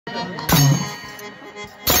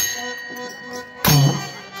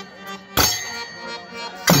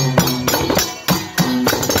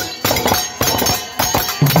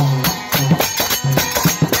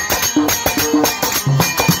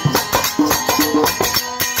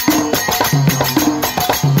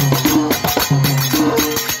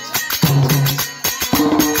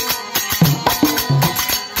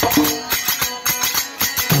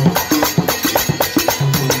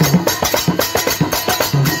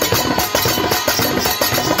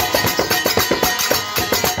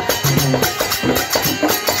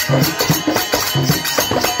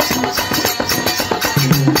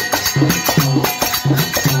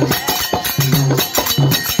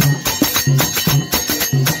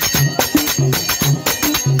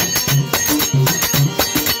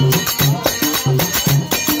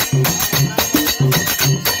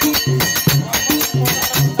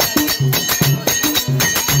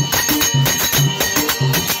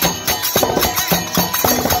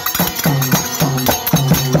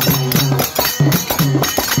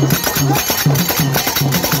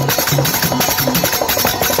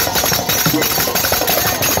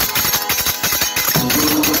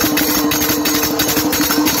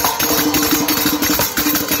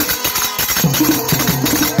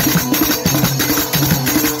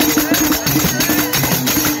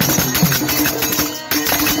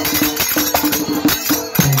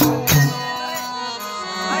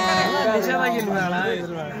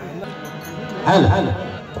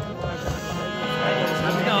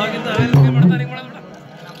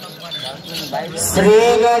श्री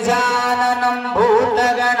गजाननं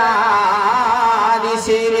भूतगणादिसेवितं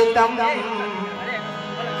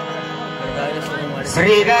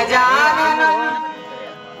श्री गजाननं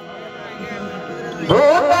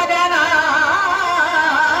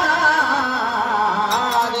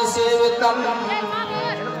भूतगणादिसेवितं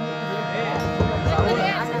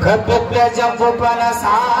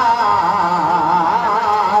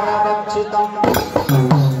कपित्थजम्बुफलसारभक्षितम्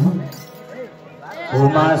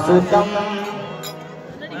उमासुतं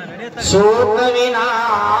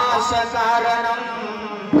शोकविनाशकारणं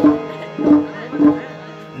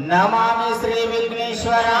नमामि श्री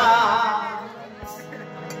विघ्नेश्वरा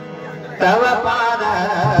तव पाद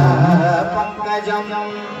पंकजं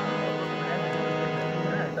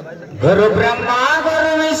गुरु ब्रह्मा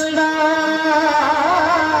गुरु विष्णु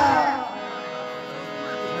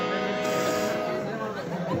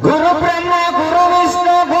गुरु ब्रह्मा गुरु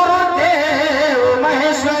विष्णु गुरुदेव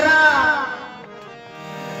महेश्वरा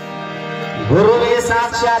गुरुवे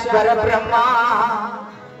साक्षात् परब्रह्मा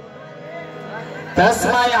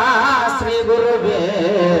तस्मै श्री गुरुवे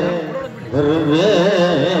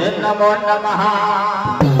नमो नमः।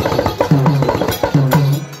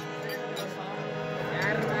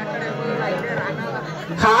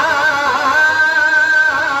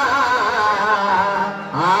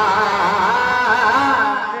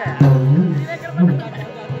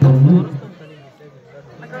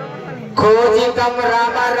 खोजितं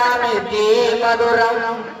राम रामेति मधुरं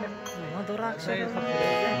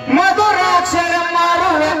मधुराक्षरं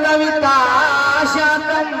मारुह्य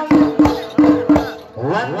कविताशातं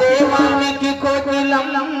वन्दे वाल्मीकि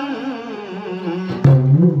कोकिलम्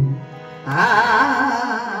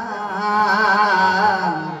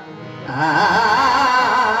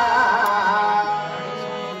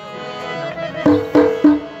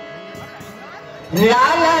ला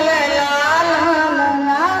ला ला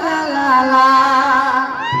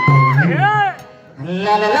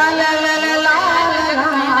La la la la la la la la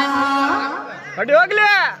अड़ी हो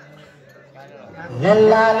गया la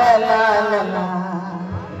la la la la la la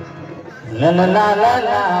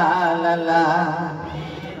la la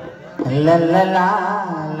la la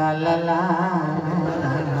la la la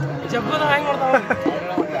जब्बू तो हैंग करता हूँ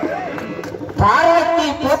पार्वती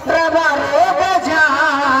पुत्र बारो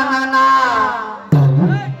गजानना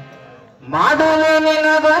माडुवे निन्न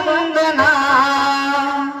वंदना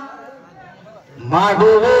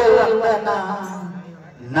ಮಾಡುವೆ ವಂದನ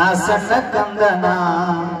ನಾ ಸಣ್ಣ ಕಂದನ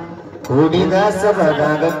ಕೂಡಿದ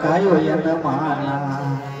ಸಭದಾಗ ಕಾಯೋ ಎನ್ನ ಮಾನ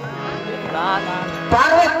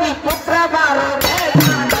ಪಾರ್ವತಿ ಪುತ್ರ ಬಾರೋ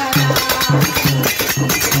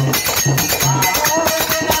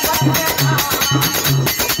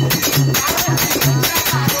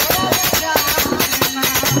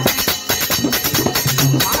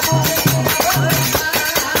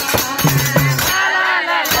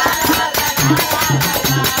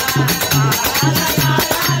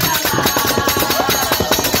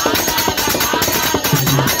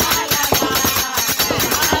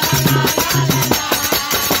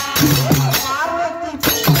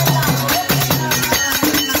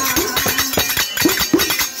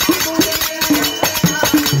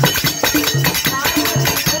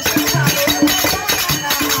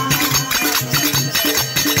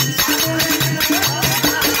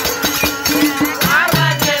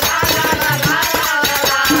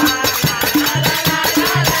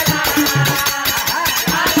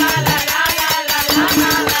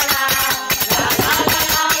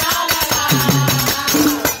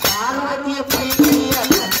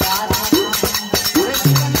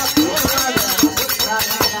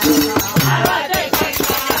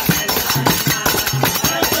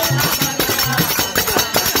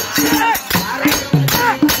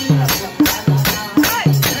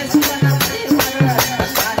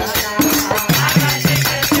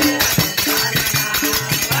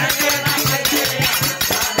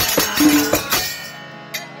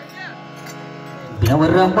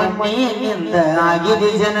ದೇವರ ಮಣ್ಣಿನಿಂದ ಆಗಿದೆ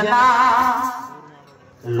ಜನನ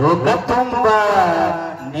ಲೋಕ ತುಂಬ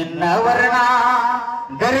ನಿನ್ನ ವರ್ಣ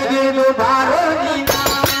ಗರಿಗೆದು ಬಾರೋ ನೀನ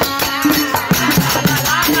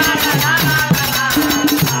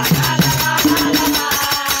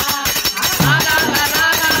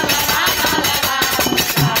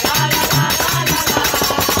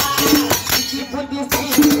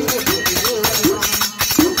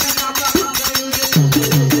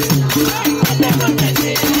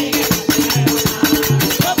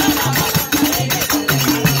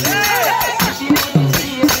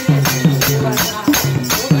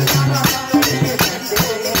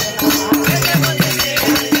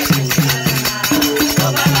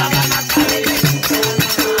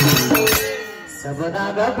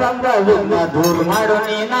ಸಬದಾಗ ಬಂದ ದೂರ ಮಾಡು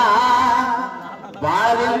ನೀನ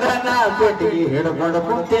ಬಾಳದಿಂದ ನಾ ಪೆಟ್ಟಿಗೆ ಹಿಡ್ಕೊಂಡು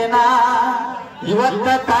ಕುಂತೇನ ಇವತ್ತ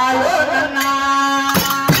ಕಾಯೋ ನನ್ನ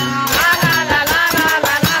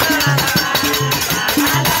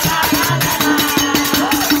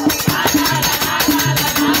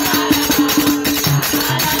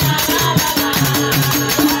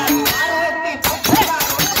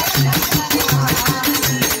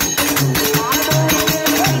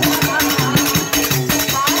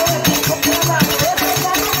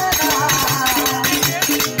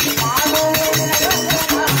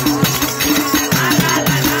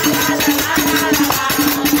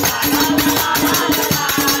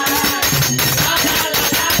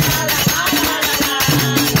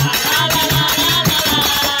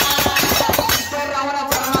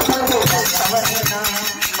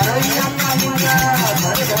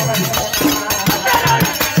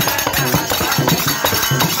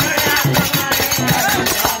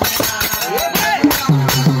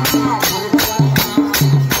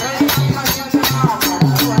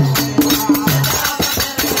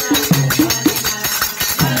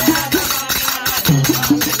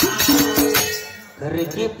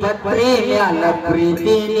ಕರಿಕಿ ಪತ್ರಿ ಮ್ಯಾಲ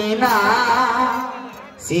ಪ್ರೀತಿ ನೀನ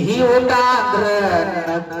ಸಿಹಿ ಊಟ ಅಂದ್ರ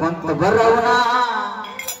ಕೊಂತ ಬರವನ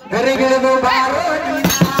ಕರಿಗಿಳಿದು ಬಾರೋ ನೀನ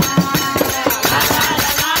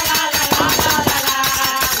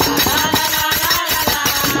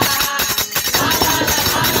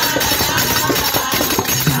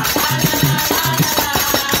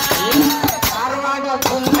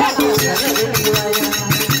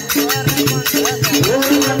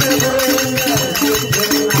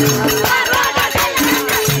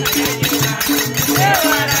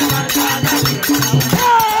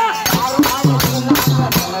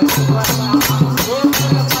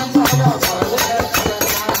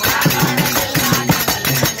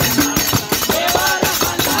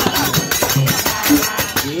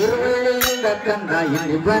ಕಂದ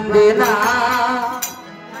ಇಲ್ಲಿ ಬಂದೇನ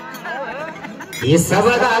ಈ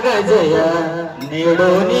ಸಬದಾಗ ಜಯ ನೀಡೋ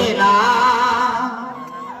ನೀನ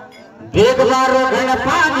ಬೇಗ ಬಾರೋ ಗಣಪ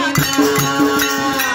ನೀನ